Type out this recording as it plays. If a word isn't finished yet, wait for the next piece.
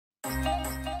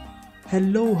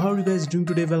Hello, how are you guys doing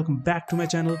today? Welcome back to my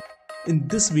channel. In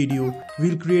this video,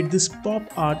 we'll create this pop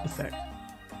art effect.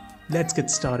 Let's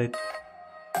get started.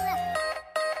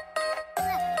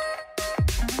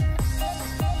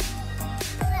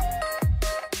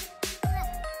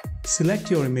 Select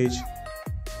your image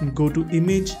and go to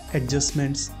Image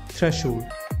Adjustments Threshold.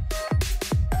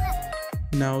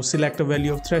 Now select a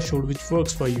value of threshold which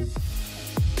works for you.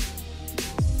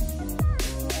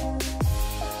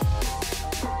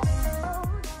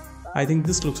 I think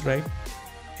this looks right.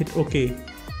 Hit OK.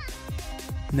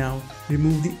 Now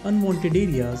remove the unwanted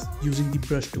areas using the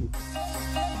brush tool.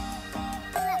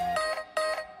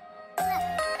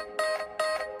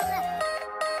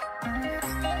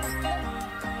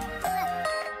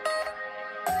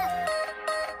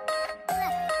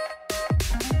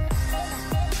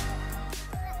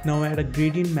 Now add a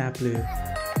gradient map layer.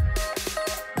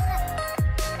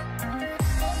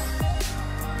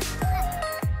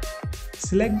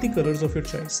 Select the colors of your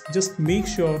choice. Just make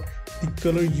sure the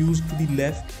color used to the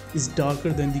left is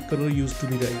darker than the color used to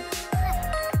the right.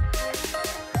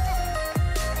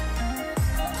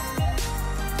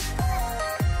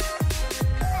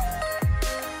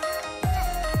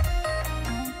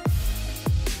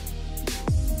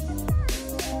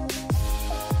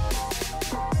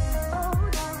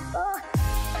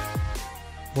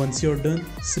 Once you're done,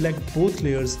 select both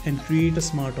layers and create a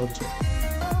smart object.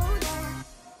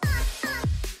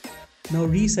 Now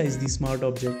resize the smart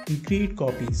object and create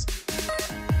copies.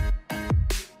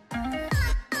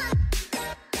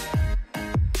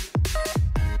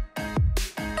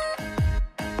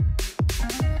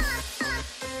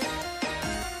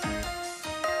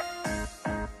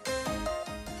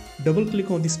 Double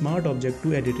click on the smart object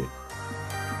to edit it.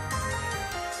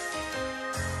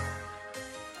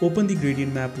 Open the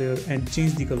gradient map layer and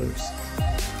change the colors.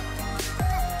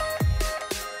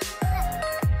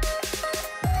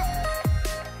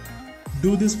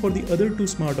 Do this for the other two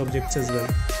smart objects as well.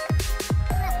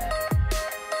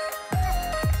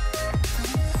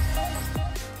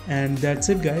 And that's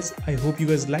it guys. I hope you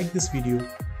guys liked this video.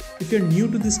 If you're new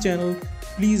to this channel,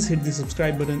 please hit the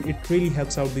subscribe button. It really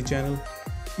helps out the channel.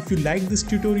 If you like this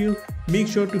tutorial, make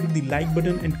sure to hit the like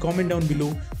button and comment down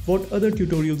below what other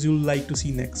tutorials you'll like to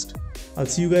see next. I'll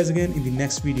see you guys again in the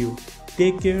next video.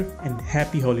 Take care and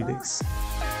happy holidays.